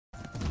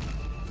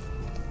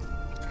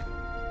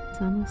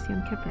It's almost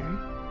Yom Kippur,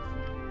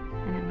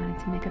 and I wanted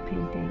to make a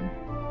painting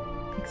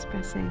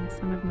expressing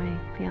some of my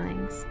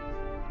feelings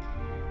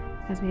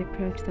as we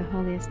approach the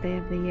holiest day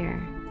of the year.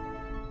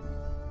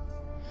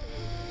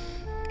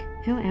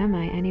 Who am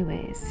I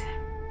anyways?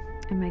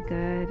 Am I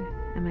good?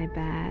 Am I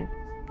bad?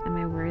 Am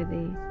I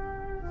worthy?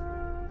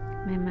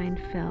 My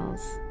mind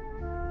fills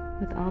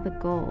with all the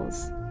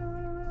goals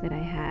that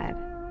I had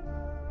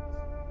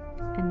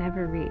and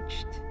never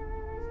reached.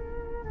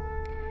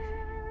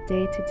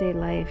 Day-to-day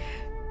life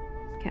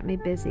kept me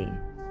busy,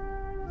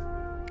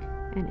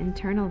 and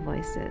internal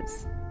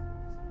voices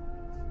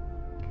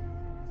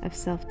of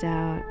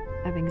self-doubt,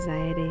 of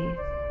anxiety,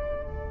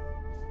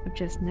 of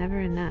just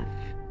never enough.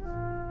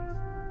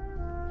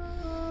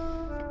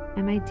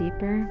 Am I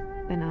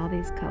deeper than all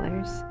these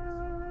colors?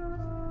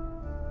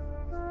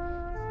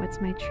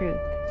 What's my truth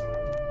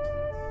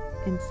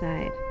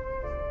inside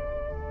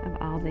of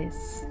all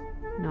this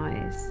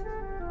noise?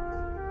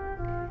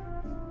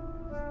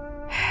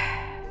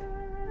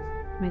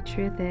 My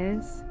truth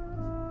is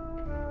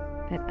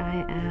that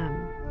I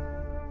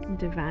am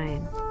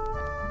divine,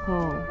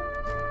 whole,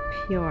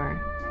 pure,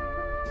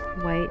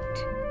 white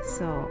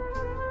soul,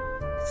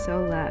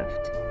 so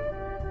loved,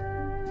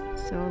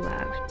 so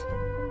loved.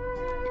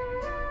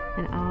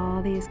 And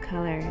all these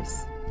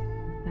colors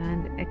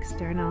and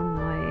external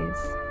noise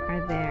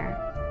are there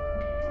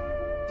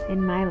in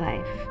my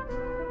life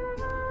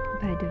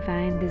by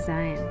divine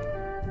design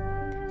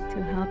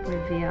to help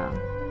reveal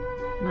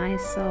my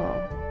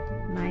soul,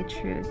 my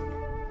truth,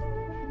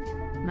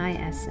 my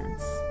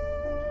essence.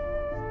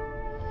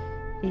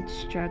 Each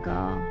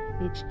struggle,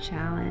 each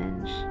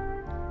challenge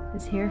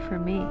is here for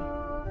me,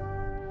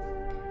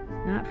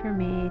 not for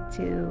me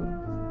to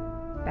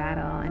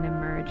battle and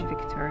emerge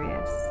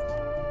victorious,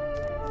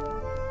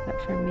 but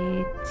for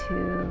me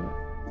to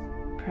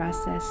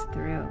process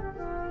through,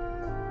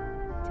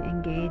 to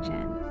engage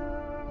in,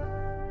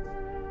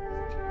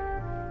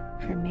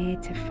 for me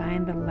to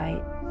find the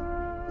light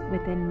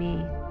within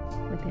me,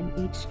 within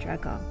each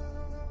struggle.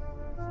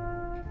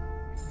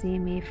 See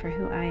me for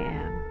who I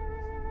am,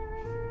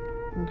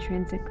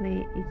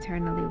 intrinsically,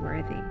 eternally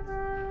worthy.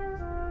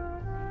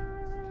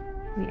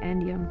 We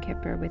end Yom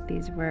Kippur with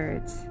these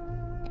words: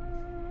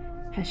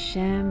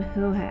 Hashem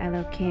hu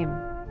ha'elokim.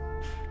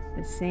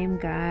 The same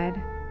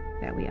God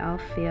that we all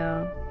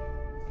feel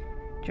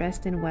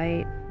dressed in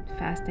white,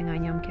 fasting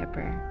on Yom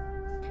Kippur,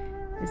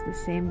 is the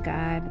same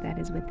God that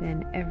is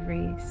within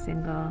every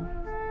single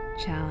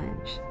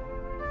challenge.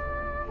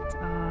 It's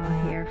all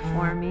here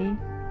for me.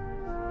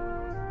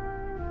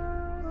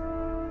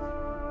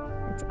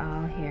 It's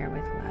all here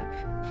with love.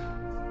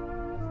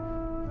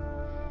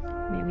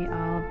 May we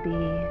all be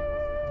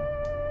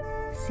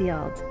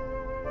sealed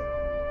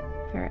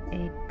for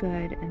a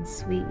good and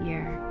sweet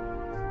year,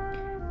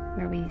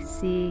 where we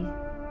see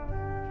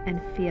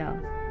and feel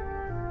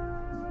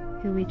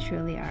who we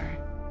truly are.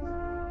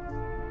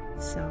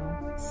 So,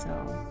 so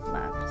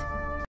loved.